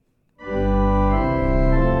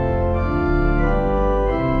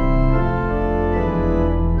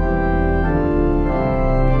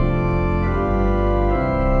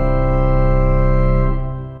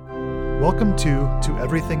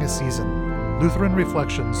Everything is Season, Lutheran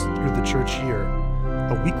Reflections Through the Church Year,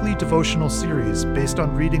 a weekly devotional series based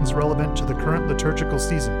on readings relevant to the current liturgical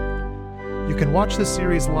season. You can watch this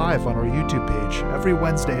series live on our YouTube page every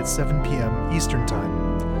Wednesday at 7 p.m. Eastern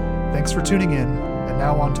Time. Thanks for tuning in, and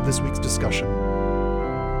now on to this week's discussion.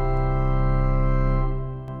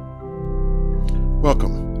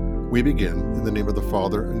 Welcome. We begin in the name of the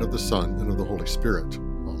Father, and of the Son, and of the Holy Spirit.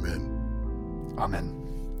 Amen. Amen.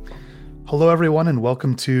 Hello, everyone, and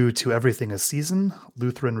welcome to Everything is Season,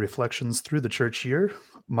 Lutheran Reflections Through the Church Year.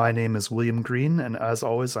 My name is William Green, and as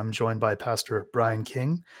always, I'm joined by Pastor Brian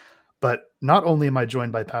King. But not only am I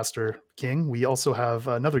joined by Pastor King, we also have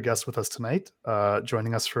another guest with us tonight,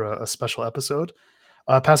 joining us for a special episode.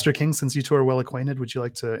 Pastor King, since you two are well acquainted, would you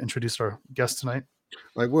like to introduce our guest tonight?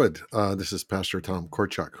 I would. This is Pastor Tom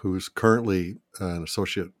Korchak, who's currently an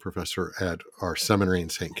associate professor at our seminary in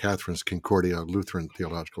St. Catherine's, Concordia Lutheran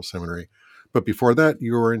Theological Seminary. But before that,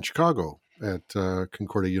 you were in Chicago at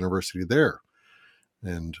Concordia University there.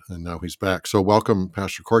 And now he's back. So welcome,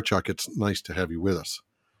 Pastor Korchak. It's nice to have you with us.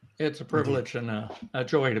 It's a privilege and a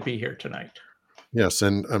joy to be here tonight. Yes,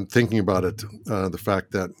 and I'm thinking about it, the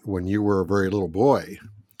fact that when you were a very little boy,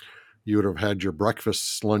 you would have had your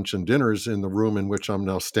breakfasts, lunch, and dinners in the room in which I'm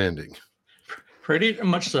now standing. Pretty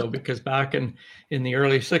much so, because back in the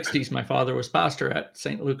early 60s, my father was pastor at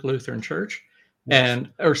St. Luke Lutheran Church,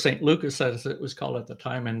 or St. Lucas as it was called at the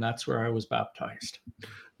time, and that's where I was baptized.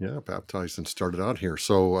 Yeah, baptized and started out here.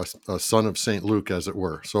 So a son of St. Luke, as it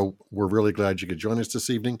were. So we're really glad you could join us this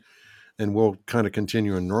evening, and we'll kind of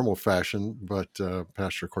continue in normal fashion, but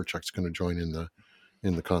Pastor Korchak's going to join in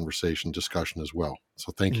the conversation discussion as well.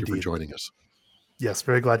 So thank you for joining us. Yes,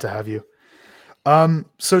 very glad to have you.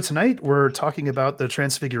 So tonight we're talking about the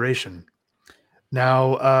Transfiguration.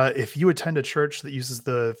 Now, if you attend a church that uses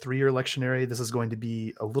the 3-year lectionary, this is going to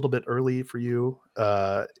be a little bit early for you.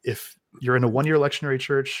 If you're in a 1-year lectionary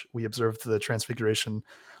church, we observed the Transfiguration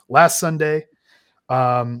last Sunday.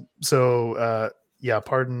 Pardon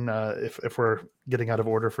if we're getting out of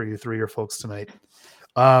order for you 3-year folks tonight.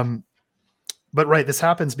 But right, this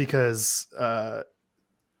happens because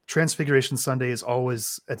Transfiguration Sunday is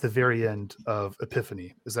always at the very end of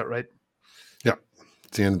Epiphany. Is that right? Yeah,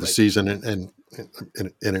 it's the end of the season, and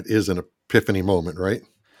it is an Epiphany moment, right?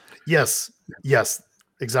 Yes,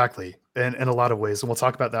 exactly. And in a lot of ways, and we'll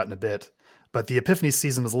talk about that in a bit. But the Epiphany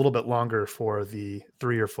season is a little bit longer for the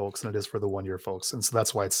 3-year folks than it is for the 1-year folks, and so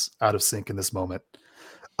that's why it's out of sync in this moment.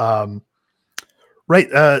 So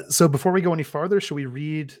before we go any farther, should we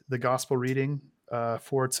read the gospel reading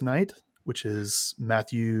for tonight, which is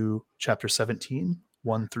Matthew chapter 17,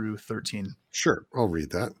 1 through 13? Sure, I'll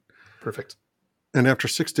read that. Perfect. And after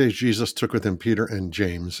 6 days, Jesus took with him Peter and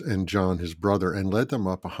James and John, his brother, and led them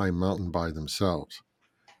up a high mountain by themselves.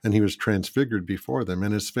 And he was transfigured before them,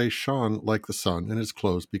 and his face shone like the sun, and his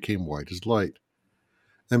clothes became white as light.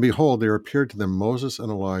 And behold, there appeared to them Moses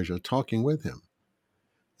and Elijah talking with him.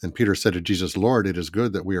 And Peter said to Jesus, Lord, it is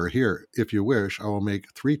good that we are here. If you wish, I will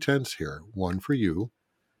make 3 tents here, one for you,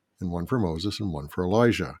 and one for Moses, and one for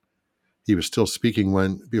Elijah. He was still speaking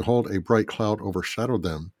when, behold, a bright cloud overshadowed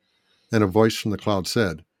them, and a voice from the cloud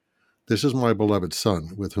said, This is my beloved Son,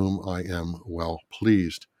 with whom I am well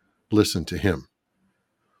pleased. Listen to him.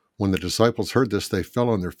 When the disciples heard this, they fell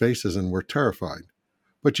on their faces and were terrified.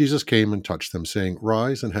 But Jesus came and touched them, saying,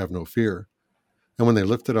 Rise and have no fear. And when they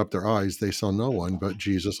lifted up their eyes, they saw no one but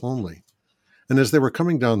Jesus only. And as they were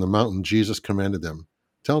coming down the mountain, Jesus commanded them,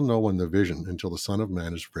 Tell no one the vision until the Son of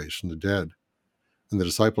Man is raised from the dead. And the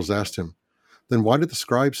disciples asked him, Then why did the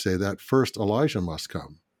scribes say that first Elijah must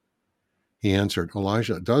come? He answered,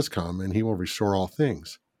 Elijah does come, and he will restore all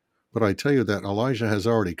things. But I tell you that Elijah has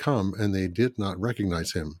already come, and they did not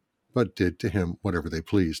recognize him, but did to him whatever they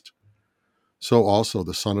pleased. So also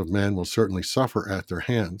the Son of Man will certainly suffer at their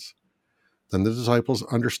hands. Then the disciples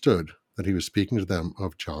understood that he was speaking to them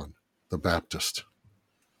of John the Baptist.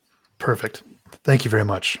 Perfect. Thank you very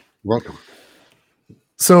much. Welcome.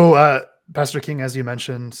 So, Pastor King, as you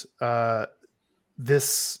mentioned,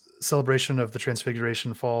 this celebration of the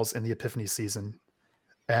Transfiguration falls in the Epiphany season.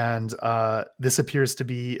 And this appears to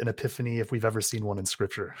be an epiphany if we've ever seen one in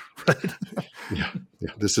Scripture, right? Yeah.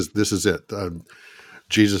 This is it.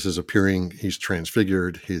 Jesus is appearing. He's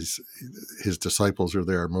transfigured. His disciples are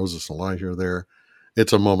there. Moses and Elijah are there.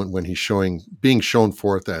 It's a moment when he's being shown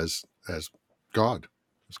forth as God.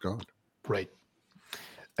 As God. Right.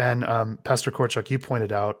 And Pastor Korchak, you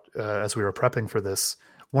pointed out as we were prepping for this,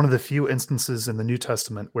 one of the few instances in the New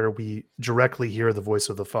Testament where we directly hear the voice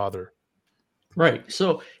of the Father. Right.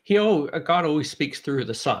 So God always speaks through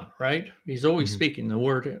the Son, right? He's always speaking the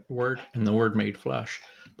word and the Word made flesh.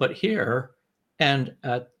 But here, And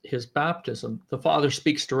at his baptism, the Father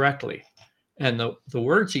speaks directly. And the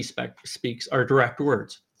words he speaks are direct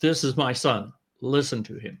words. This is my son. Listen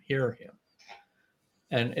to him. Hear him.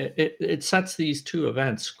 And it sets these two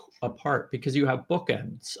events apart because you have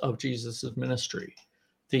bookends of Jesus's ministry.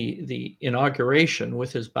 The inauguration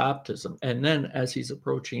with his baptism, and then as he's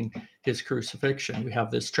approaching his crucifixion, we have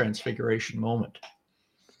this transfiguration moment.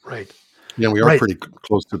 Right. Yeah, we are pretty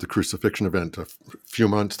close to the crucifixion event, a few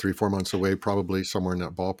months, 3-4 months away, probably somewhere in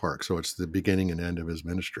that ballpark. So it's the beginning and end of his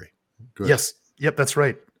ministry. Good. Yes. Yep, that's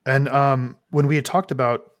right. And when we had talked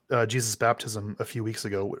about Jesus' baptism a few weeks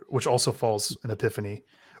ago, which also falls in Epiphany,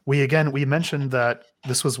 we mentioned that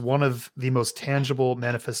this was one of the most tangible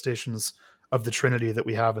manifestations of the Trinity that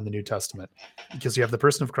we have in the New Testament, because you have the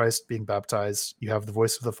person of Christ being baptized, you have the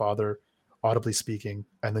voice of the Father audibly speaking,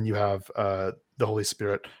 and then you have the Holy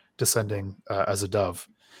Spirit descending as a dove.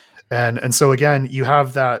 And so again, you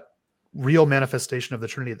have that real manifestation of the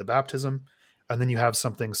Trinity at the baptism, and then you have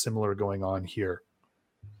something similar going on here.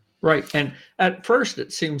 Right. And at first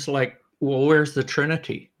it seems like, well, where's the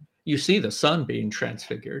Trinity? You see the Son being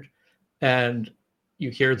transfigured, and you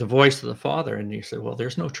hear the voice of the Father, and you say, well,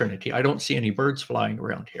 there's no Trinity. I don't see any birds flying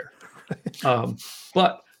around here.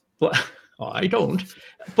 But I don't.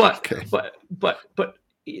 But Okay. but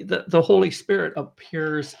the Holy Spirit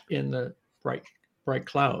appears in the bright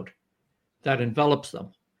cloud that envelops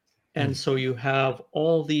them. And so you have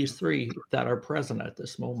all these three that are present at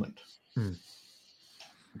this moment.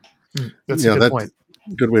 That's a good point.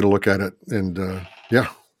 Good way to look at it. And yeah.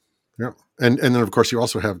 And then of course you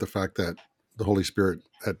also have the fact that the Holy Spirit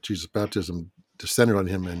at Jesus' baptism descended on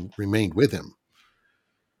him and remained with him.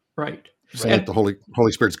 Right. So that the Holy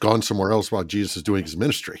Spirit's gone somewhere else while Jesus is doing his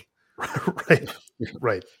ministry. Right.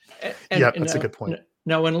 That's a good point.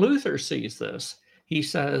 Now, when Luther sees this, he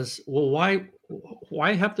says, well,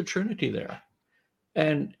 why have the Trinity there?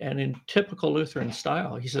 And in typical Lutheran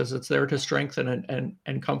style, he says it's there to strengthen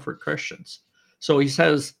and comfort Christians. So he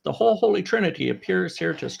says the whole Holy Trinity appears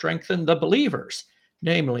here to strengthen the believers,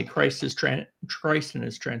 namely Christ in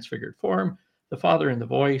his transfigured form, the Father in the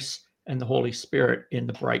voice, and the Holy Spirit in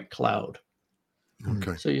the bright cloud.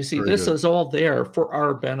 Okay. So you see, this is all there for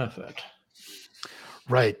our benefit.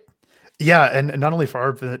 Right. Yeah, and not only for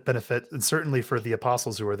our benefit, and certainly for the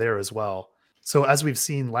apostles who were there as well. So as we've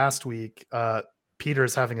seen last week, Peter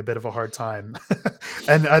is having a bit of a hard time,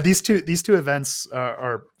 and these two events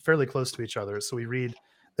are fairly close to each other. So we read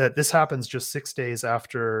that this happens just 6 days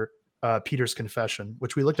after Peter's confession,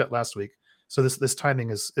 which we looked at last week. So this timing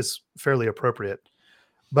is fairly appropriate.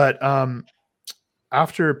 But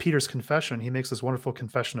after Peter's confession, he makes this wonderful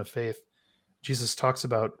confession of faith. Jesus talks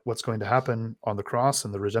about what's going to happen on the cross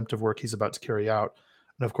and the redemptive work he's about to carry out.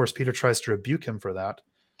 And of course, Peter tries to rebuke him for that.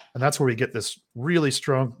 And that's where we get this really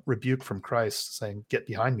strong rebuke from Christ saying, "Get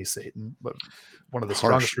behind me, Satan." But one of the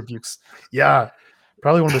strongest rebukes. Yeah,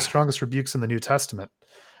 probably one of the strongest rebukes in the New Testament.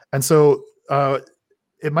 And so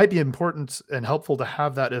it might be important and helpful to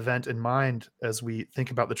have that event in mind as we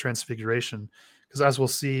think about the Transfiguration, because as we'll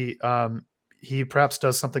see, he perhaps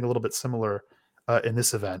does something a little bit similar in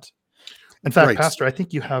this event. In fact, Pastor, I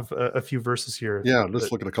think you have a few verses here. Yeah,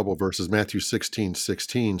 let's look at a couple of verses. Matthew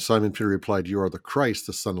 16:16. Simon Peter replied, "You are the Christ,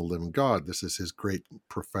 the Son of the living God." This is his great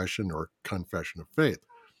profession or confession of faith.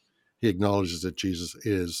 He acknowledges that Jesus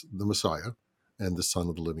is the Messiah and the Son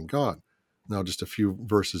of the living God. Now, just a few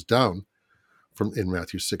verses down in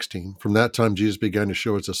Matthew 16. From that time, Jesus began to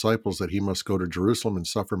show his disciples that he must go to Jerusalem and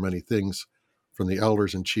suffer many things from the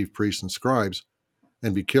elders and chief priests and scribes,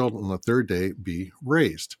 and be killed, and on the third day be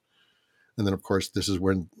raised. And then, of course, this is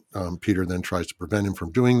when Peter then tries to prevent him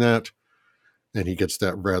from doing that. And he gets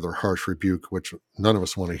that rather harsh rebuke, which none of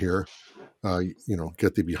us want to hear.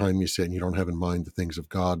 Get thee behind me, Satan. You don't have in mind the things of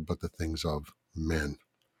God, but the things of men.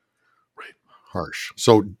 Right. Harsh.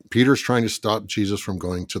 So Peter's trying to stop Jesus from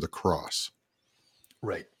going to the cross.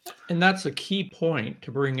 Right. And that's a key point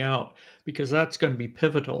to bring out, because that's going to be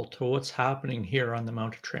pivotal to what's happening here on the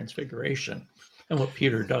Mount of Transfiguration and what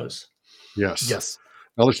Peter does. Yes.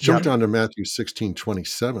 Now let's jump down to Matthew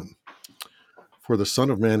 16:27. For the Son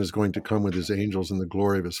of Man is going to come with his angels in the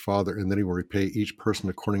glory of his Father, and then he will repay each person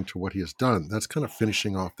according to what he has done. That's kind of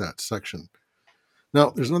finishing off that section. Now,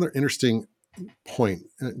 there's another interesting point.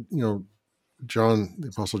 John, the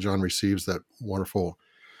Apostle John, receives that wonderful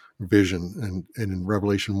vision, and in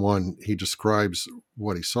Revelation 1, he describes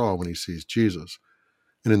what he saw when he sees Jesus.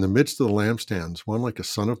 And in the midst of the lampstands, one like a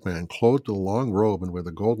son of man, clothed with a long robe and with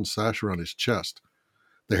a golden sash around his chest.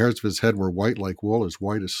 The hairs of his head were white like wool, as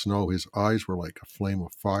white as snow. His eyes were like a flame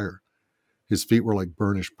of fire. His feet were like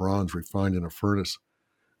burnished bronze refined in a furnace,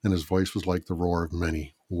 and his voice was like the roar of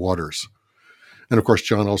many waters. And of course,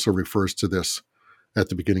 John also refers to this at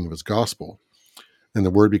the beginning of his gospel. And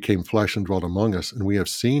the Word became flesh and dwelt among us, and we have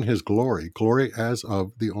seen his glory, glory as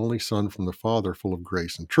of the only Son from the Father, full of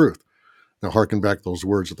grace and truth. Now hearken back those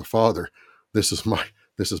words of the Father. This is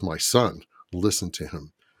my Son. Listen to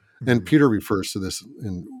him. And Peter refers to this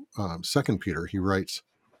in 2 Peter. He writes,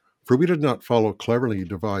 "For we did not follow cleverly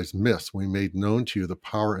devised myths. We made known to you the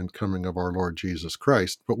power and coming of our Lord Jesus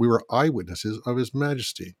Christ, but we were eyewitnesses of his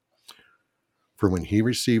majesty. For when he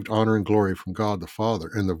received honor and glory from God the Father,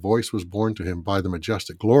 and the voice was borne to him by the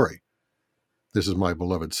majestic glory, 'This is my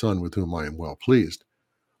beloved Son, with whom I am well pleased,'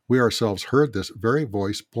 we ourselves heard this very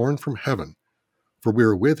voice borne from heaven, for we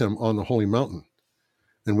were with him on the holy mountain.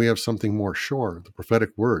 And we have something more sure, the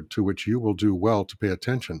prophetic word, to which you will do well to pay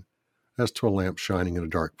attention, as to a lamp shining in a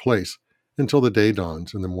dark place, until the day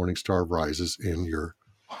dawns and the morning star rises in your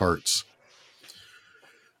hearts."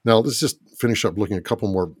 Now, let's just finish up looking at a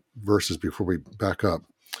couple more verses before we back up.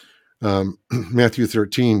 Matthew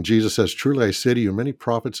 13, Jesus says, "Truly I say to you, many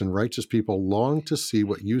prophets and righteous people long to see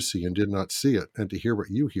what you see and did not see it, and to hear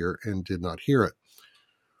what you hear and did not hear it."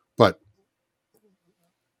 But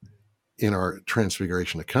in our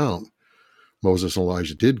transfiguration account, Moses and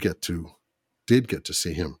Elijah did get to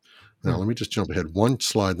see him. Now, let me just jump ahead one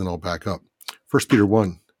slide, then I'll back up. 1 Peter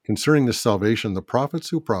 1, "Concerning this salvation, the prophets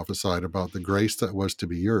who prophesied about the grace that was to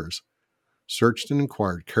be yours searched and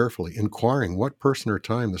inquired carefully, inquiring what person or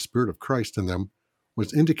time the Spirit of Christ in them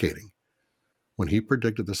was indicating when he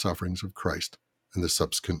predicted the sufferings of Christ and the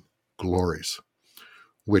subsequent glories,"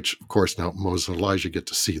 which, of course, now Moses and Elijah get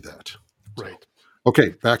to see that. Right. Okay,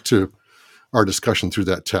 back to our discussion through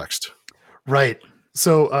that text. Right.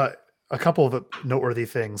 So a couple of noteworthy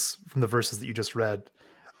things from the verses that you just read.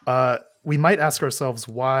 We might ask ourselves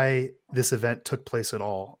why this event took place at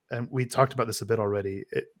all. And we talked about this a bit already,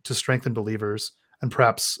 to strengthen believers and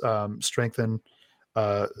perhaps strengthen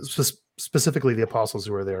specifically the apostles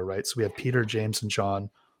who were there, right? So we have Peter, James, and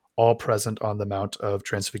John all present on the Mount of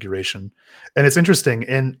Transfiguration. And it's interesting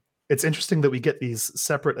that we get these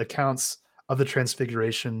separate accounts of the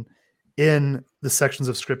Transfiguration in the sections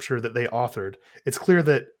of scripture that they authored. It's clear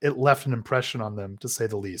that it left an impression on them, to say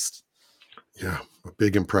the least. Yeah, a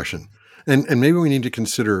big impression. And maybe we need to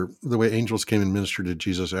consider the way angels came and ministered to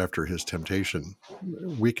Jesus after his temptation.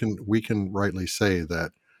 We can rightly say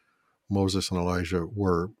that Moses and Elijah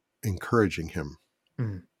were encouraging him.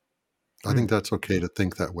 I think that's okay to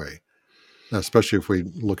think that way, especially if we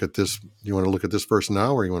look at this. You want to look at this verse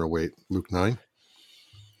now, or you want to wait? Luke 9?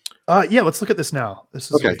 Yeah, let's look at this now.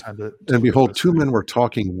 This is okay. A time to and behold, two men were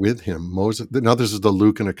talking with him. Moses. Now this is the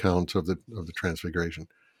Lucan account of the Transfiguration.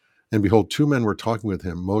 And behold, two men were talking with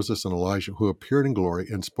him, Moses and Elijah, who appeared in glory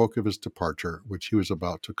and spoke of his departure, which he was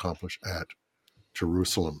about to accomplish at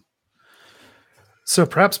Jerusalem. So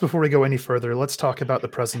perhaps before we go any further, let's talk about the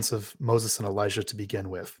presence of Moses and Elijah to begin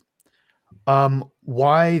with.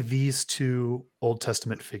 Why these two Old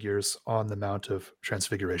Testament figures on the Mount of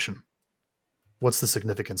Transfiguration? What's the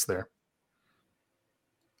significance there?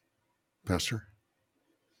 Pastor?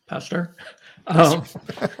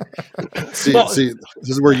 See, this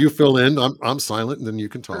is where you fill in. I'm silent, and then you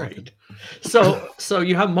can talk. Right. So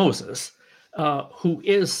you have Moses, who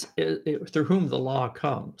is through whom the law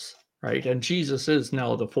comes, right? And Jesus is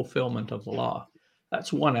now the fulfillment of the law.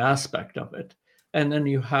 That's one aspect of it. And then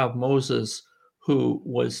you have Moses, who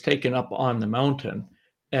was taken up on the mountain,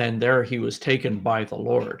 and there he was taken by the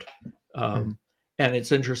Lord. And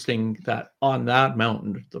it's interesting that on that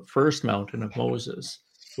mountain, the first mountain of Moses,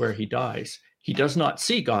 where he dies, he does not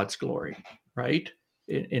see God's glory, right?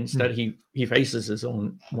 Instead, he faces his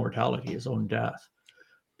own mortality, his own death.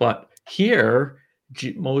 But here,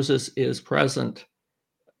 Moses is present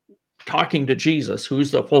talking to Jesus,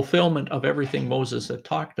 who's the fulfillment of everything Moses had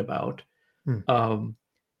talked about.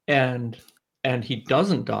 And he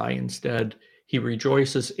doesn't die. Instead, he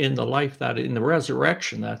rejoices in the life in the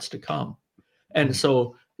resurrection that's to come. And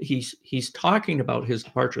so he's talking about his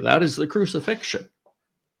departure. That is the crucifixion,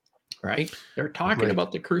 right? They're talking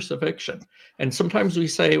about the crucifixion. And sometimes we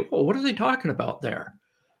say, well, what are they talking about there?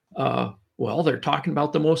 Well, they're talking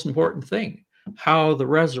about the most important thing, how the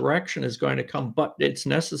resurrection is going to come, but it's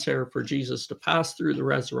necessary for Jesus to pass through the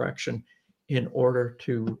resurrection in order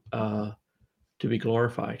to be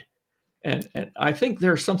glorified. And I think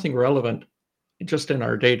there's something relevant just in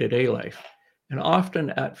our day-to-day life. And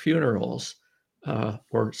often at funerals,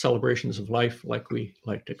 or celebrations of life, like we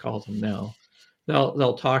like to call them now,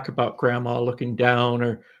 they'll talk about grandma looking down,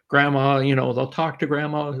 or grandma, they'll talk to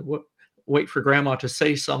grandma, wait for grandma to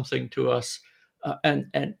say something to us.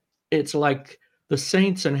 And it's like the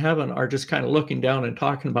saints in heaven are just kind of looking down and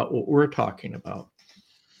talking about what we're talking about.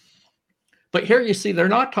 But here you see, they're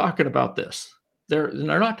not talking about this. They're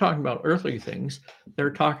not talking about earthly things.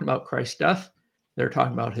 They're talking about Christ's death. They're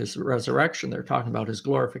talking about his resurrection. They're talking about his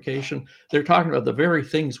glorification. They're talking about the very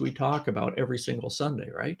things we talk about every single Sunday,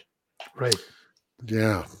 right? Right.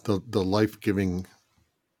 Yeah, the life-giving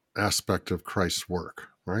aspect of Christ's work,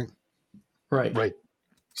 right? Right. Right.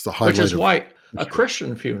 It's the highlight. Which is why a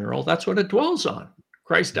Christian funeral, that's what it dwells on.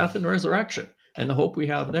 Christ's death and resurrection and the hope we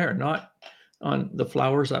have there, not on the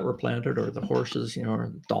flowers that were planted or the horses, or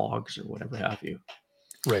the dogs or whatever have you.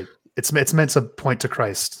 Right. It's meant to point to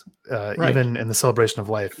Christ. Right. Even in the celebration of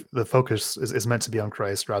life, the focus is meant to be on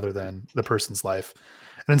Christ rather than the person's life.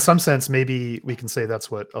 And in some sense, maybe we can say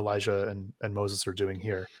that's what Elijah and Moses are doing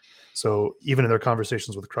here. So even in their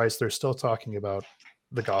conversations with Christ, they're still talking about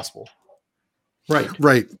the gospel. Right.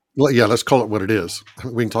 Well, yeah, let's call it what it is.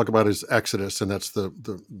 We can talk about his exodus, and that's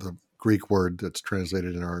the Greek word that's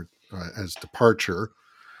translated in our as departure,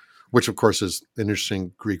 which of course is an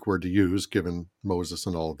interesting Greek word to use given Moses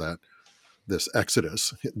and all of that. This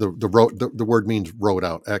exodus, the word means road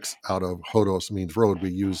out. Ex out of hodos means road. We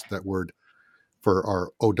use that word for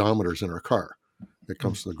our odometers in our car. It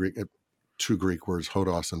comes from the Greek, two Greek words,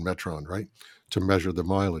 hodos and metron, right? To measure the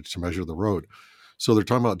mileage, to measure the road. So they're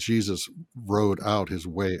talking about Jesus rode out his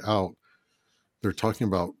way out. They're talking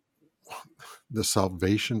about the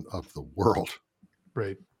salvation of the world.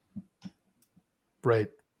 Right. Right.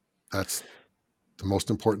 That's the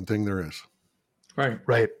most important thing there is.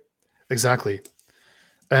 Right. Exactly.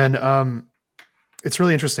 And it's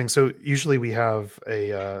really interesting. So usually we have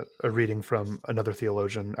a reading from another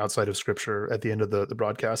theologian outside of Scripture at the end of the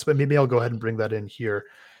broadcast, but maybe I'll go ahead and bring that in here.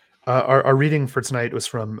 Our reading for tonight was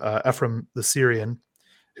from Ephraim the Syrian,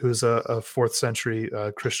 who's a 4th century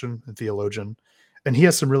Christian theologian. And he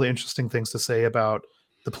has some really interesting things to say about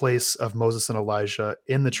the place of Moses and Elijah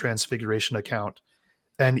in the Transfiguration account.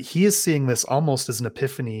 And he is seeing this almost as an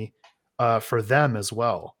epiphany for them as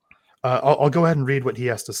well. I'll go ahead and read what he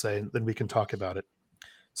has to say, and then we can talk about it.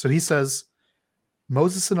 So he says,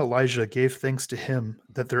 Moses and Elijah gave thanks to him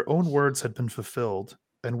that their own words had been fulfilled,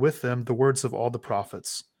 and with them the words of all the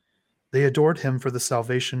prophets. They adored him for the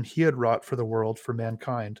salvation he had wrought for the world for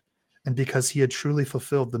mankind, and because he had truly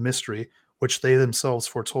fulfilled the mystery which they themselves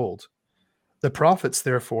foretold. The prophets,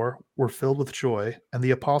 therefore, were filled with joy, and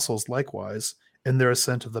the apostles likewise, in their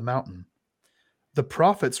ascent of the mountain. The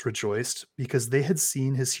prophets rejoiced because they had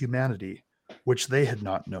seen his humanity, which they had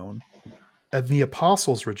not known. And the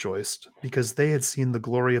apostles rejoiced because they had seen the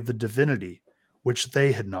glory of the divinity, which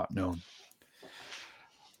they had not known.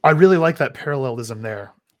 I really like that parallelism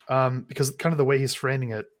there, because kind of the way he's framing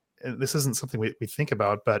it, and this isn't something we think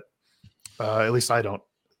about, but at least I don't.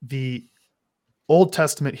 The Old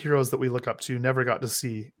Testament heroes that we look up to never got to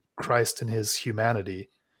see Christ in his humanity.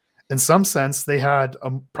 In some sense, they had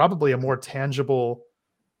probably a more tangible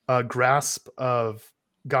grasp of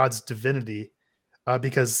God's divinity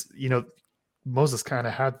because, Moses kind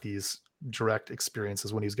of had these direct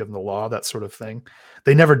experiences when he was given the law, that sort of thing.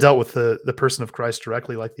 They never dealt with the person of Christ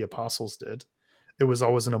directly like the apostles did. It was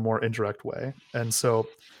always in a more indirect way. And so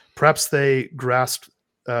perhaps they grasped,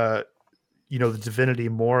 the divinity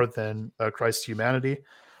more than Christ's humanity.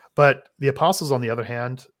 But the apostles, on the other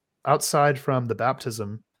hand, outside from the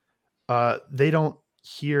baptism, they don't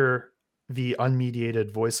hear the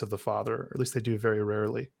unmediated voice of the Father, or at least they do very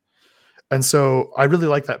rarely. And so I really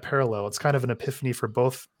like that parallel. It's kind of an epiphany for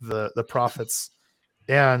both the prophets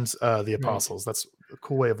and the apostles. That's a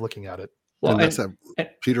cool way of looking at it. Well, and that's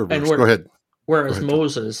that Peter verse. Go ahead. Whereas Go ahead,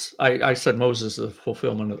 Moses, I said Moses is the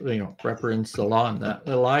fulfillment of, represents the law, and that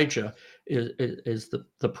Elijah is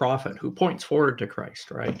the prophet who points forward to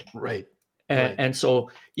Christ, right? Right. And so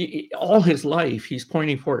all his life, he's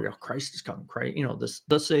pointing forward. Christ is coming, Christ,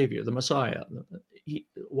 the Savior, the Messiah.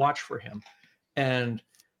 Watch for him, and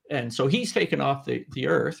so he's taken off the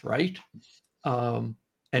earth, right? And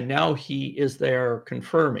now he is there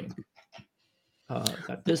confirming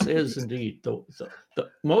that this is indeed the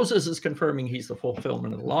Moses is confirming he's the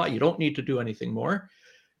fulfillment of the law. You don't need to do anything more.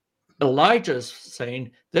 Elijah's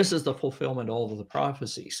saying this is the fulfillment of all of the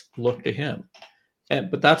prophecies. Look to him.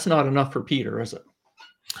 But that's not enough for Peter, is it?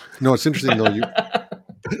 No, it's interesting though.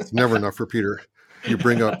 It's never enough for Peter. You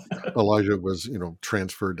bring up Elijah was,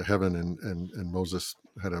 transferred to heaven, and Moses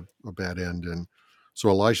had a bad end, and so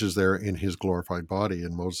Elijah's there in his glorified body,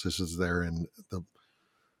 and Moses is there in the.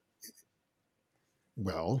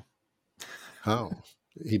 Well, how?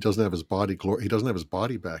 He doesn't have his body he doesn't have his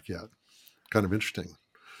body back yet. Kind of interesting.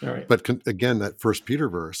 All right. But again, that 1 Peter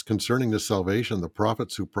verse, concerning the salvation, the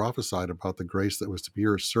prophets who prophesied about the grace that was to be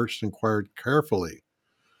yours searched and inquired carefully.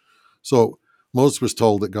 So Moses was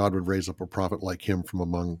told that God would raise up a prophet like him from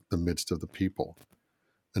among the midst of the people.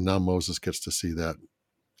 And now Moses gets to see that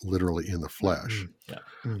literally in the flesh. Yeah.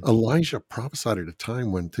 Elijah prophesied at a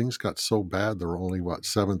time when things got so bad, there were only,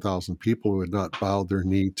 7,000 people who had not bowed their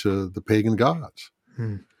knee to the pagan gods.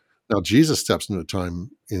 Now, Jesus steps into a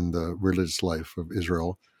time in the religious life of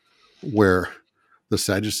Israel where the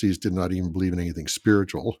Sadducees did not even believe in anything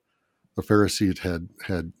spiritual. The Pharisees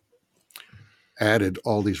had added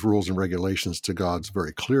all these rules and regulations to God's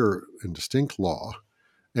very clear and distinct law.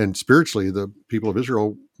 And spiritually, the people of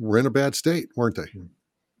Israel were in a bad state, weren't they?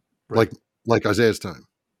 Right. Like Isaiah's time.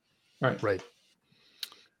 Right.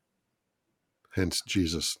 Hence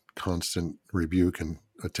Jesus' constant rebuke and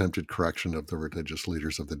attempted correction of the religious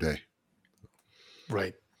leaders of the day.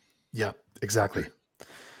 Right. Yeah, exactly.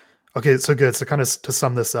 Okay, so good. So kind of to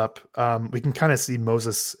sum this up, we can kind of see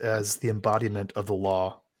Moses as the embodiment of the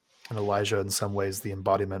law, and Elijah in some ways the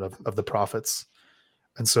embodiment of the prophets.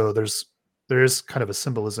 And so there is kind of a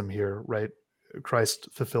symbolism here, right? Christ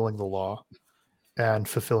fulfilling the law and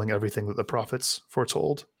fulfilling everything that the prophets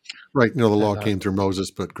foretold. Right. The law came through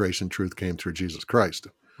Moses, but grace and truth came through Jesus Christ.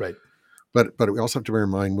 Right. But we also have to bear in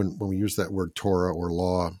mind when we use that word Torah or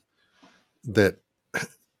law, that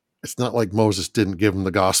it's not like Moses didn't give them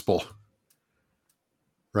the gospel,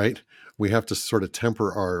 right? We have to sort of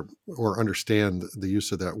temper or understand the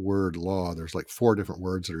use of that word law. There's like 4 different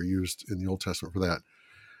words that are used in the Old Testament for that.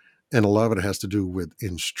 And a lot of it has to do with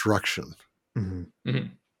instruction. Mm-hmm.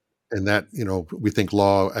 And that, we think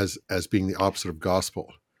law as being the opposite of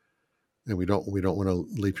gospel. And we don't want to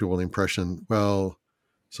leave people the impression, well,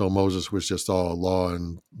 so Moses was just all law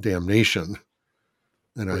and damnation,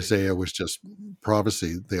 and Right. Isaiah was just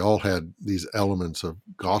prophecy. They all had these elements of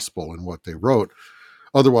gospel in what they wrote.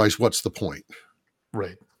 Otherwise, what's the point?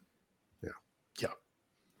 Right. Yeah.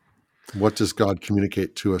 What does God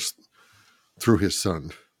communicate to us through his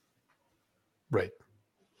son? Right.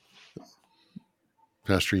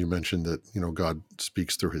 Pastor, you mentioned that, God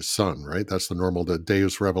speaks through his son, right? That's the normal, the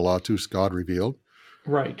Deus Revelatus, God revealed.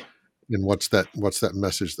 Right. And what's that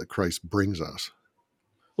message that Christ brings us?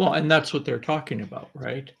 Well, and that's what they're talking about,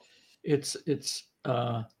 right? It's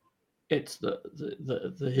the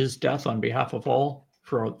his death on behalf of all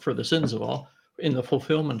for the sins of all, in the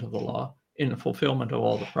fulfillment of the law, in the fulfillment of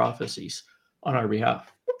all the prophecies on our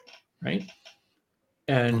behalf, right?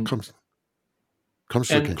 And comes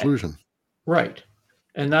to a conclusion. Right.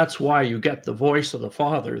 And that's why you get the voice of the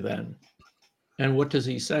Father then. And what does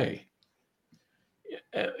he say?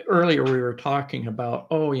 Earlier we were talking about,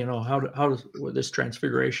 how does this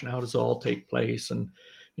transfiguration, how does it all take place? And,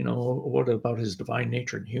 what about his divine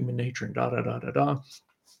nature and human nature and da-da-da-da-da.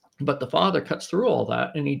 But the Father cuts through all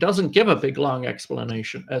that, and he doesn't give a big, long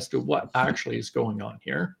explanation as to what actually is going on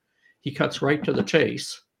here. He cuts right to the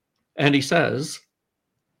chase, and he says,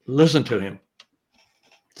 listen to him.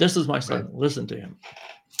 This is my son. Right. Listen to him.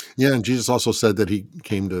 Yeah, and Jesus also said that he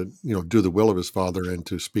came to, do the will of his Father and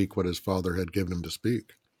to speak what his Father had given him to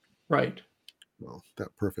speak. Right. Well,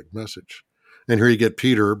 that perfect message. And here you get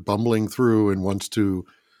Peter bumbling through and wants to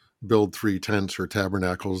build 3 tents or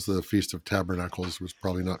tabernacles. The Feast of Tabernacles was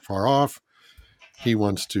probably not far off. He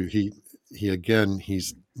wants to,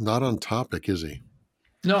 he's not on topic, is he?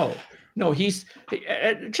 No, he's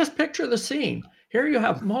just picture the scene. Here you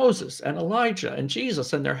have Moses and Elijah and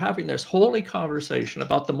Jesus, and they're having this holy conversation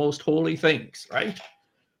about the most holy things, right?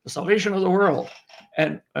 The salvation of the world.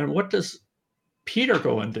 And what does Peter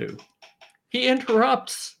go and do? He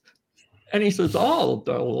interrupts, and he says,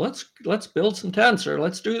 let's build some tents, or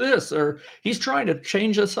let's do this. Or he's trying to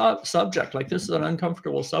change the subject, like this is an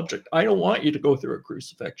uncomfortable subject. I don't want you to go through a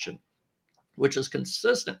crucifixion, which is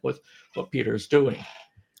consistent with what Peter's doing.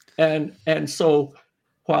 And so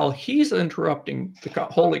while he's interrupting the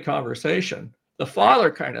holy conversation, the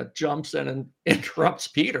Father kind of jumps in and interrupts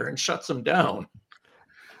Peter and shuts him down.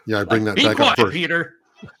 Yeah, I bring that back up first. Peter.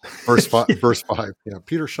 Verse 5. Yeah,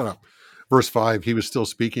 Peter, shut up. Verse 5, he was still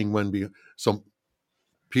speaking so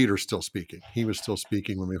Peter's still speaking. He was still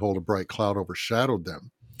speaking when behold, a bright cloud overshadowed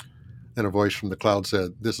them. And a voice from the cloud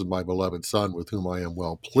said, this is my beloved son with whom I am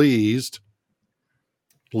well pleased.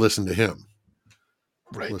 Listen to him.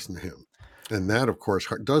 Right. Listen to him. And that, of course,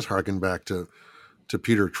 does harken back to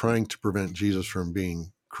Peter trying to prevent Jesus from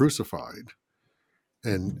being crucified.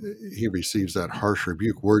 And he receives that harsh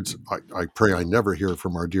rebuke. Words, I pray I never hear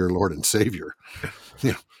from our dear Lord and Savior.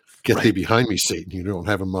 Get thee behind me, Satan. You don't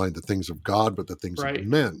have in mind the things of God, but the things of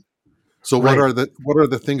men. So what are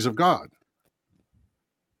the things of God?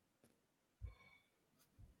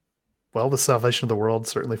 Well, the salvation of the world,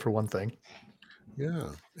 certainly, for one thing. Yeah.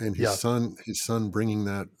 And his son bringing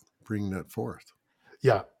that forth.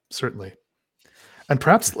 Yeah, certainly. And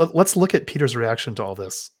perhaps let's look at Peter's reaction to all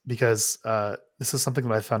this, because this is something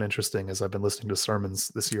that I found interesting as I've been listening to sermons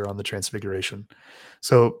this year on the Transfiguration.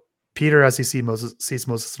 So Peter, as he sees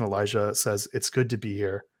Moses and Elijah, says, "It's good to be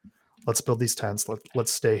here. Let's build these tents.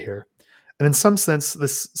 Let's stay here." And in some sense,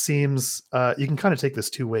 this seems you can kind of take this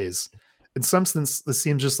two ways. In some sense, this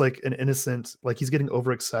seems just like an innocent, like he's getting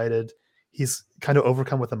overexcited. He's kind of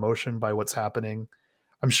overcome with emotion by what's happening.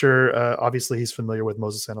 I'm sure, obviously, he's familiar with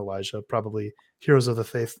Moses and Elijah, probably heroes of the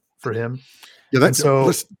faith for him. Yeah, And so,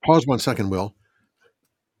 let's pause 1 second, Will.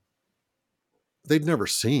 They'd never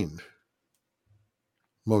seen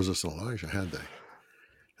Moses and Elijah, had they?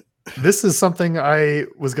 this is something I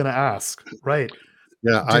was going to ask, right?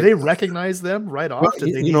 Yeah, Do they recognize them right off? Well,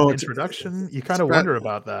 Did they need an introduction? You kind of wonder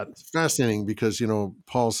about that. It's fascinating because,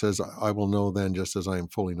 Paul says, I will know then just as I am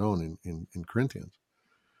fully known in Corinthians.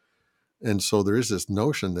 And so there is this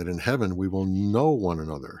notion that in heaven we will know one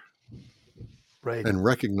another, right, and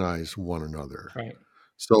recognize one another. Right.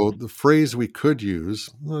 So the phrase we could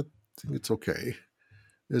use, I think it's okay,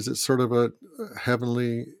 is it's sort of a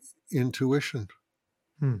heavenly intuition.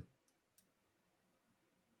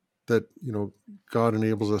 That, God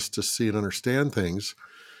enables us to see and understand things.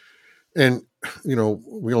 And,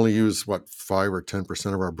 we only use 5 or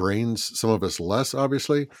 10% of our brains, some of us less,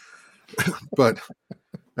 obviously. But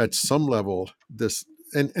at some level, this,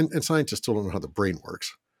 and scientists still don't know how the brain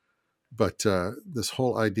works. But this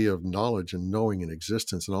whole idea of knowledge and knowing and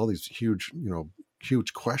existence and all these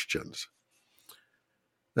huge questions,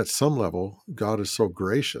 at some level, God is so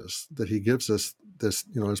gracious that he gives us this,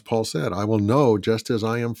 as Paul said, I will know just as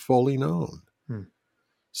I am fully known.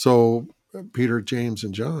 So Peter, James,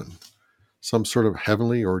 and John, some sort of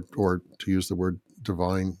heavenly or to use the word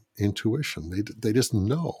divine intuition. They just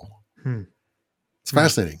know. It's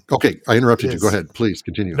fascinating. Okay, I interrupted you. Go ahead, please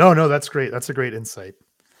continue. No, that's great. That's a great insight.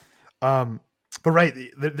 But right,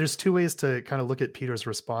 there's two ways to kind of look at Peter's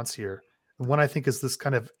response here. And one, I think, is this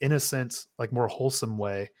kind of innocent, like more wholesome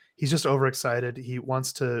way. He's just overexcited. He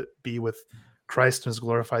wants to be with Christ in his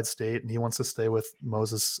glorified state, and he wants to stay with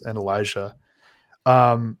Moses and Elijah.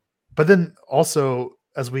 But then also,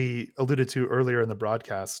 as we alluded to earlier in the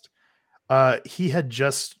broadcast, he had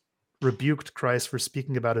just rebuked Christ for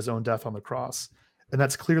speaking about his own death on the cross. And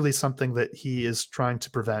that's clearly something that he is trying to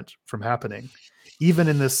prevent from happening, even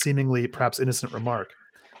in this seemingly perhaps innocent remark.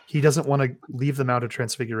 He doesn't want to leave them out of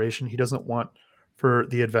Transfiguration. He doesn't want for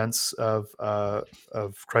the events of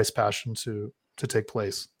Christ's passion to take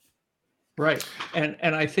place. Right. And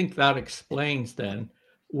I think that explains then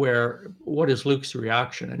what is Luke's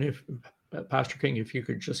reaction. And if Pastor King, if you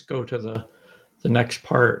could just go to the next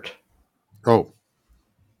part. Oh.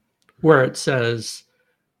 Where it says,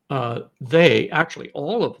 they actually,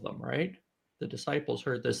 all of them, right? The disciples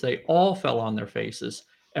heard this. They all fell on their faces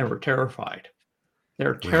and were terrified.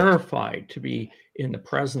 They're terrified to be in the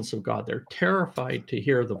presence of God. They're terrified to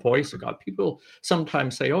hear the voice of God. People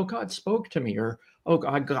sometimes say, oh, God spoke to me, or, oh,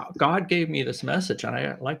 God gave me this message. And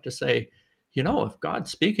I like to say, if God's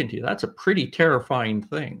speaking to you, that's a pretty terrifying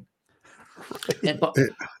thing. And, but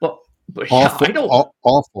awful, I don't.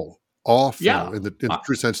 Awful in the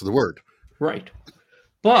true sense of the word. Right.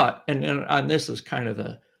 But, and this is kind of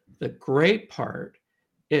the great part,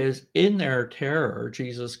 is in their terror,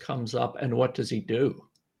 Jesus comes up, and what does he do?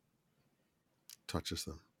 Touches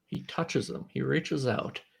them. He touches them. He reaches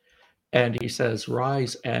out and he says,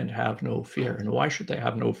 rise and have no fear. And why should they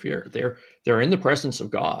have no fear? They're in the presence of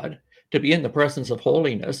God. To be in the presence of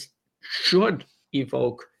holiness should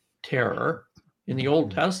evoke terror. In the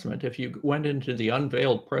Old Testament, if you went into the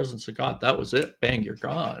unveiled presence of God, that was it. Bang, you're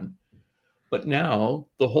gone. But now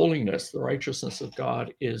the holiness, the righteousness of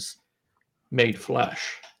God is made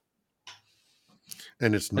flesh.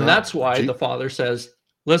 And that's why the Father says,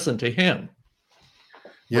 listen to him.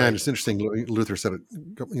 Yeah, right. And it's interesting. Luther said it,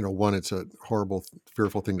 one, it's a horrible,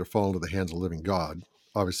 fearful thing to fall into the hands of the living God,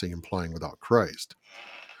 obviously implying without Christ.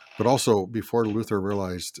 But also, before Luther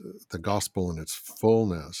realized the gospel in its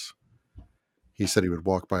fullness, he said he would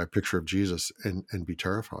walk by a picture of Jesus and be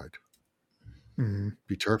terrified. Mm-hmm.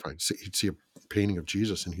 Be terrified. He'd see a painting of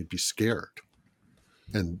Jesus and he'd be scared.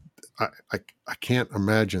 And I can't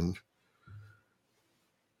imagine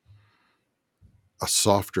a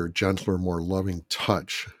softer, gentler, more loving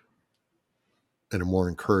touch and a more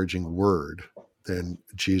encouraging word than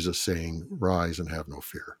Jesus saying, rise and have no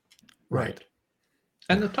fear. Right.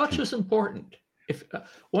 And the touch is important. If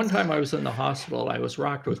one time I was in the hospital, I was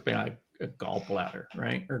rocked with a gallbladder,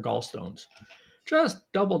 right? Or gallstones,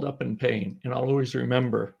 just doubled up in pain. And I'll always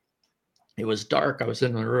remember it was dark. I was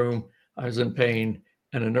in the room. I was in pain.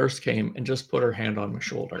 And a nurse came and just put her hand on my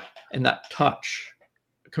shoulder. And that touch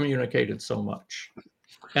communicated so much.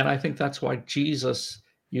 And I think that's why Jesus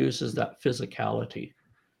uses that physicality.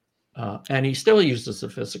 And he still uses the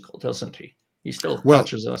physical, doesn't he? He still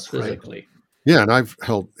touches us physically. Yeah, and I've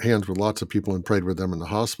held hands with lots of people and prayed with them in the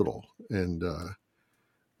hospital. And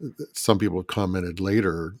some people have commented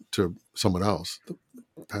later to someone else, the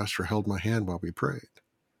pastor held my hand while we prayed.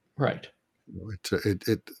 Right.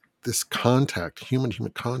 This contact, human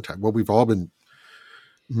contact, well, we've all been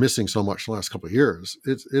missing so much the last couple of years.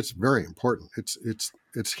 It's very important.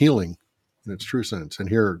 It's healing in its true sense. And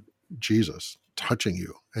here, Jesus touching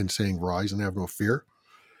you and saying, "Rise and have no fear."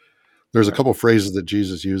 There's a couple of phrases that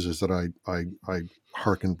Jesus uses that I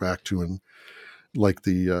hearken back to, and like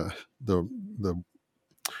the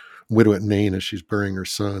widow at Nain as she's burying her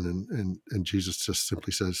son, and Jesus just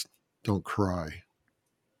simply says, "Don't cry."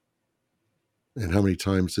 And how many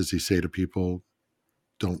times does he say to people,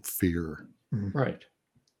 "Don't fear"? Right.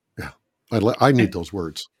 Yeah, I need those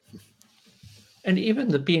words. And even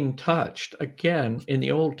the being touched, again, in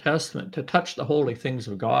the Old Testament, to touch the holy things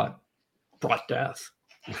of God brought death.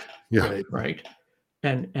 Yeah. Right.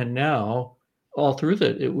 And now all through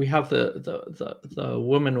we have the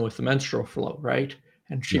woman with the menstrual flow, right?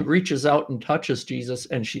 And she reaches out and touches Jesus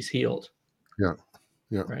and she's healed. Yeah.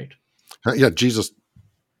 Right. Yeah. Jesus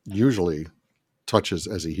usually touches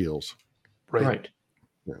as he heals. Right.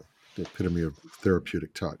 Yeah. The epitome of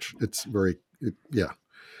therapeutic touch. It's yeah.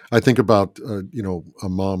 I think about, a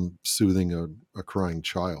mom soothing a crying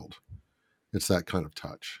child. It's that kind of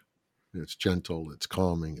touch. It's gentle, it's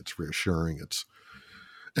calming, it's reassuring.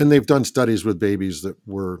 And they've done studies with babies that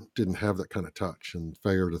didn't have that kind of touch and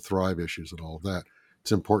failure to thrive issues and all of that.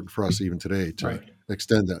 It's important for us even today to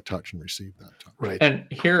extend that touch and receive that touch. Right. And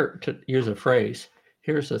here, to use a phrase,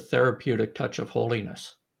 here's a therapeutic touch of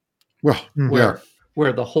holiness. Well,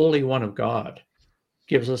 where the Holy One of God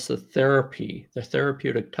gives us the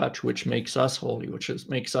therapeutic touch, which makes us holy,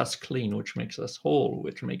 makes us clean, which makes us whole,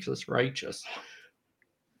 which makes us righteous.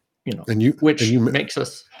 Which makes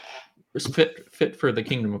us fit for the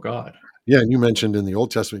kingdom of God. Yeah, and you mentioned in the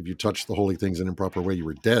Old Testament, if you touched the holy things in an improper way, you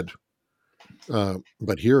were dead.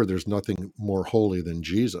 But here, there's nothing more holy than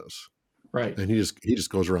Jesus. Right. And he just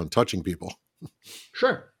goes around touching people.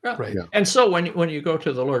 Sure. Yeah. Right. Yeah. And so when you go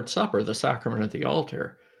to the Lord's Supper, the sacrament at the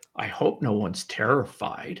altar, I hope no one's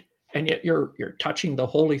terrified, and yet you're touching the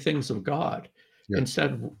holy things of God. Yeah.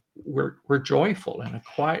 Instead, we're joyful in a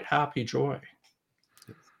quiet, happy joy.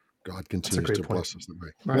 God continues to bless us that way.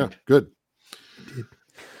 Right. Yeah, good. Indeed.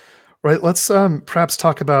 Right. Let's perhaps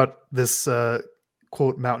talk about this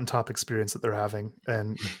quote mountaintop experience that they're having,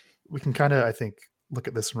 and we can kind of, I think, look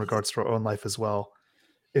at this in regards to our own life as well.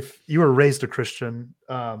 If you were raised a Christian,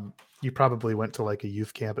 you probably went to like a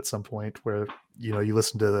youth camp at some point where you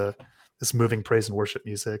listen to this moving praise and worship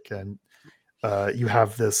music, and you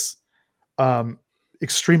have this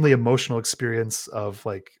extremely emotional experience of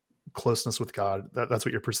like closeness with God. That's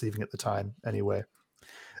what you're perceiving at the time anyway.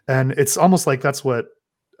 And it's almost like that's what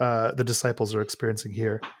the disciples are experiencing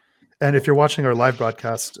here. And if you're watching our live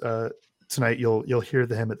broadcast tonight, you'll hear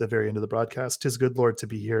the hymn at the very end of the broadcast, "'Tis Good, Lord, to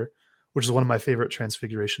Be Here," which is one of my favorite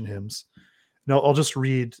Transfiguration hymns. Now I'll just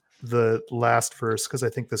read the last verse because I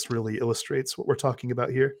think this really illustrates what we're talking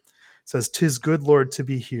about here. It says, "'Tis good, Lord, to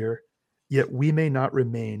be here, yet we may not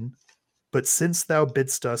remain. But since thou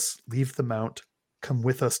bidst us leave the mount, come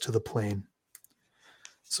with us to the plain."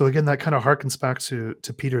 So again, that kind of harkens back to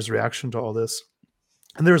Peter's reaction to all this.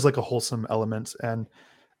 And there's like a wholesome element, and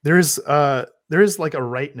there is like a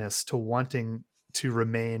rightness to wanting to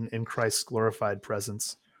remain in Christ's glorified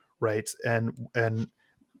presence, right? And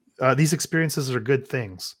these experiences are good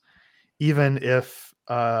things, even if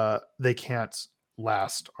they can't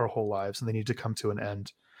last our whole lives and they need to come to an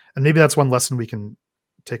end. And maybe that's one lesson we can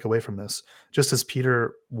take away from this. Just as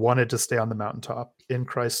Peter wanted to stay on the mountaintop in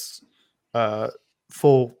Christ's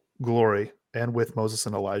full glory and with Moses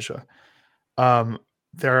and Elijah,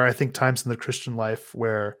 there are, I think, times in the Christian life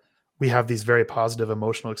where we have these very positive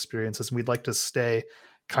emotional experiences and we'd like to stay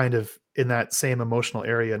kind of in that same emotional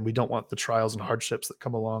area, and we don't want the trials and hardships that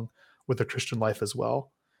come along with the Christian life as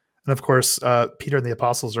well. And of course, Peter and the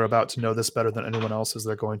apostles are about to know this better than anyone else as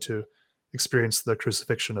they're going to experience the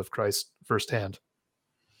crucifixion of Christ firsthand.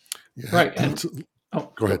 Yeah. Right. And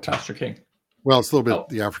go ahead, Pastor King. Well, it's a little bit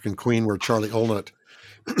the African Queen, where Charlie Olnett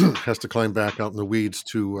has to climb back out in the weeds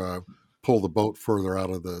to pull the boat further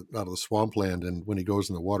out of the swampland, and when he goes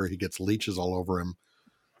in the water, he gets leeches all over him.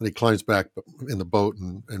 And he climbs back in the boat,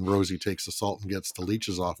 and Rosie takes the salt and gets the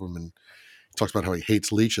leeches off him, and talks about how he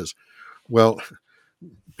hates leeches. Well,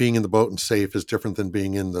 being in the boat and safe is different than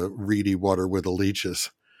being in the reedy water with the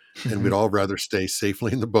leeches. And we'd all rather stay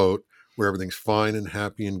safely in the boat where everything's fine and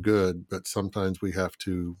happy and good, but sometimes we have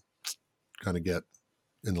to kind of get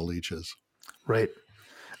in the leeches. Right.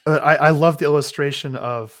 I love the illustration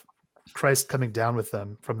of Christ coming down with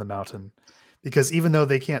them from the mountain, because even though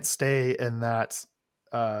they can't stay in that,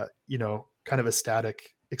 kind of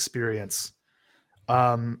ecstatic experience,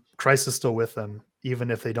 Christ is still with them,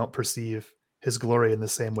 even if they don't perceive his glory in the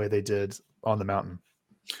same way they did on the mountain.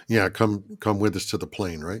 Yeah, come with us to the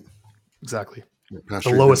plain, right? Exactly.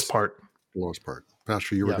 Pastor, The lowest part. The lowest part.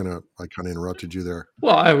 Pastor, you were I kind of interrupted you there.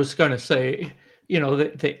 Well, I was going to say,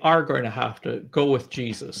 they are going to have to go with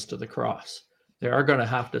Jesus to the cross. They are going to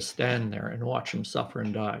have to stand there and watch him suffer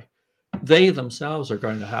and die. They themselves are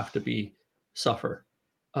going to have to suffer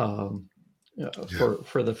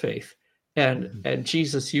for the faith. And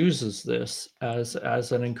Jesus uses this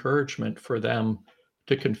as an encouragement for them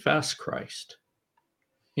to confess Christ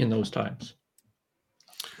in those times.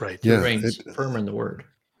 Right. To remain firm in the word.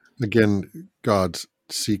 Again, God's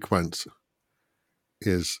sequence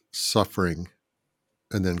is suffering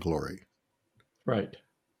and then glory. Right.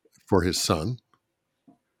 For his son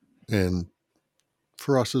and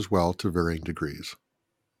for us as well to varying degrees.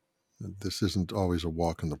 This isn't always a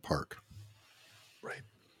walk in the park. Right.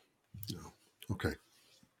 No. Okay.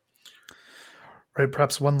 Right.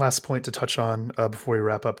 Perhaps one last point to touch on before we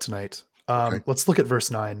wrap up tonight. Okay. Let's look at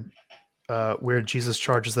verse 9, where Jesus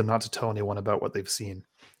charges them not to tell anyone about what they've seen.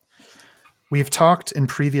 We've talked in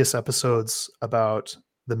previous episodes about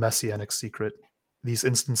the messianic secret, these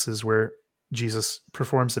instances where Jesus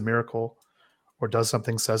performs a miracle or does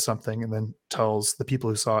something, says something, and then tells the people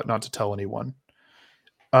who saw it not to tell anyone.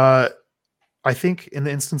 I think in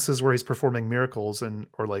the instances where he's performing miracles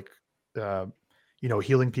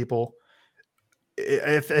healing people,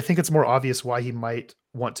 I think it's more obvious why he might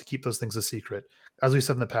want to keep those things a secret. As we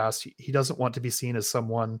said in the past, he doesn't want to be seen as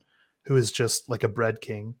someone who is just like a bread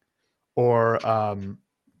king, or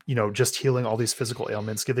just healing all these physical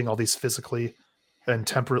ailments, giving all these physically and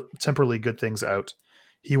temporally good things out.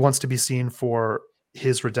 He wants to be seen for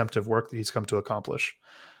his redemptive work that he's come to accomplish.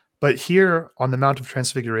 But here on the Mount of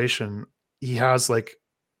Transfiguration, he has like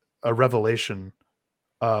a revelation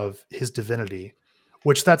of his divinity,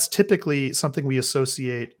 which that's typically something we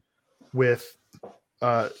associate with,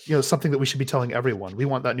 something that we should be telling everyone. We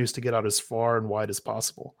want that news to get out as far and wide as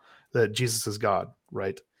possible, that Jesus is God,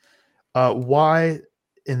 right? Why,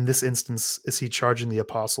 in this instance, is he charging the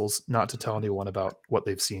apostles not to tell anyone about what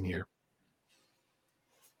they've seen here?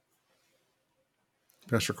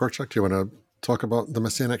 Pastor Korchak, do you want to talk about the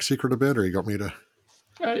Messianic secret a bit, or you got me to?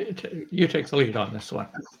 You take the lead on this one.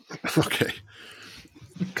 Okay.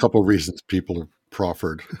 A couple reasons people have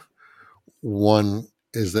proffered. One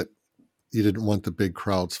is that he didn't want the big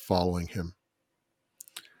crowds following him.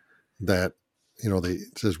 That,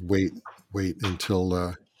 it says, wait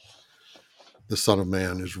until the Son of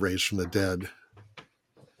Man is raised from the dead.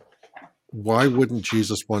 Why wouldn't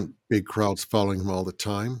Jesus want big crowds following him all the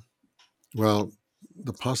time? Well,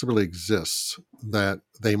 the possibility exists that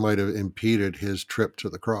they might have impeded his trip to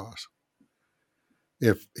the cross.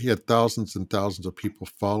 If he had thousands and thousands of people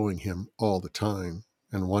following him all the time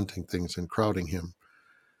and wanting things and crowding him,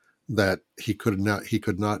 that he could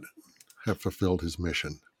not have fulfilled his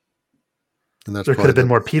mission. And that's there could have been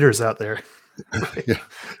more Peters out there. Yeah,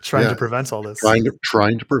 trying to prevent all this. Trying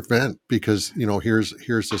to prevent, because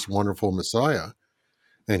here's this wonderful Messiah,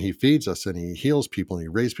 and he feeds us and he heals people and he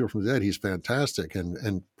raises people from the dead. He's fantastic,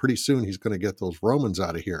 and pretty soon he's going to get those Romans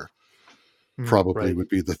out of here. Probably would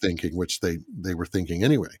be the thinking, which they were thinking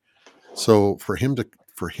anyway. So for him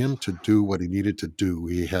to do what he needed to do,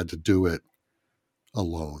 he had to do it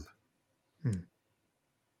alone,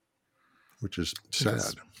 which is sad.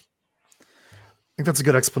 I think that's a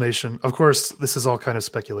good explanation. Of course, this is all kind of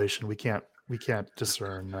speculation. We can't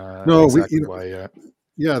discern why yet.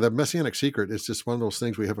 Yeah, the Messianic secret is just one of those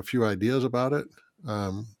things. We have a few ideas about it.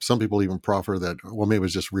 Some people even proffer that, well, maybe it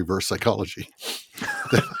was just reverse psychology.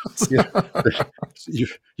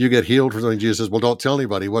 You get healed for something. Jesus says, well, don't tell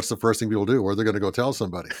anybody. What's the first thing people do? Or they're going to go tell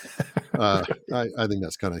somebody. I think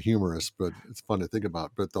that's kind of humorous, but it's fun to think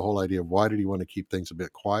about. But the whole idea of why did he want to keep things a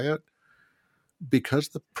bit quiet? Because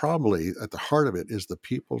probably at the heart of it is the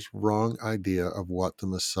people's wrong idea of what the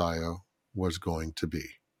Messiah was going to be.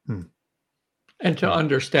 And to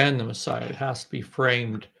understand the Messiah, it has to be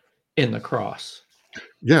framed in the cross.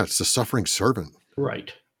 Yeah, it's the suffering servant.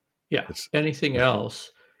 Right. Yeah. Anything else,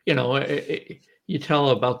 you tell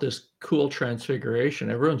about this cool transfiguration,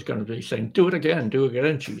 everyone's going to be saying, do it again,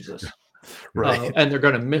 Jesus. Right. And they're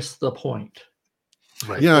going to miss the point.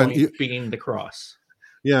 Right. Yeah. Being the cross.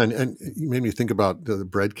 Yeah. And you made me think about the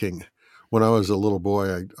bread king. When I was a little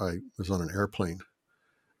boy, I was on an airplane,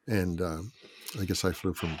 And I guess I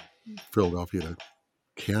flew from Philadelphia to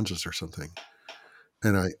Kansas or something.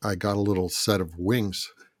 And I got a little set of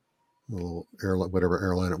wings, a little airline, whatever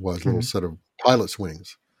airline it was, a little set of pilot's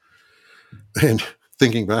wings. And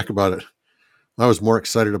thinking back about it, I was more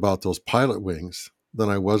excited about those pilot wings than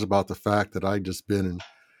I was about the fact that I'd just been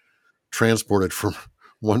transported from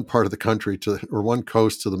one part of the country or one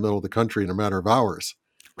coast to the middle of the country in a matter of hours.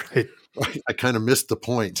 Right. I kind of missed the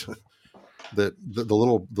point that the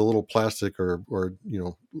little plastic or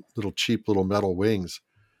little cheap little metal wings,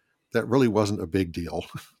 that really wasn't a big deal.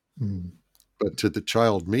 Mm. But to the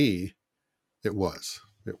child me, it was.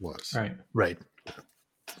 Right.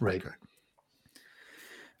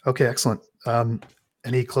 Okay, excellent.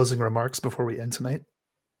 Any closing remarks before we end tonight?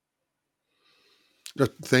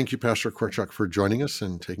 Thank you, Pastor Korchak, for joining us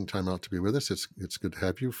and taking time out to be with us. It's good to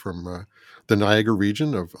have you from the Niagara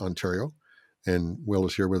region of Ontario, and Will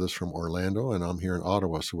is here with us from Orlando, and I'm here in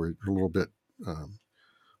Ottawa, so we're a little bit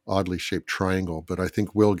oddly shaped triangle, but I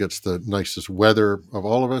think Will gets the nicest weather of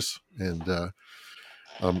all of us, and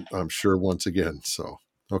I'm sure once again. So,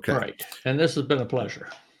 okay. Right. And this has been a pleasure.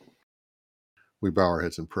 We bow our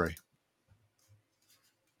heads and pray.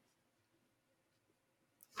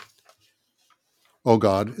 O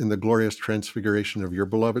God, in the glorious transfiguration of your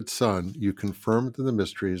beloved Son, you confirmed the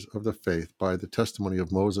mysteries of the faith by the testimony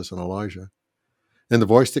of Moses and Elijah. In the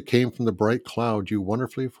voice that came from the bright cloud, you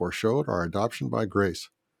wonderfully foreshowed our adoption by grace.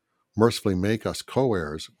 Mercifully make us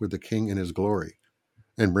co-heirs with the King in his glory,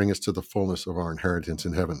 and bring us to the fullness of our inheritance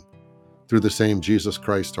in heaven. Through the same Jesus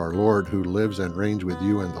Christ our Lord, who lives and reigns with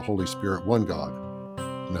you and the Holy Spirit, one God,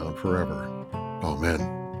 now and forever.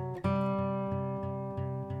 Amen.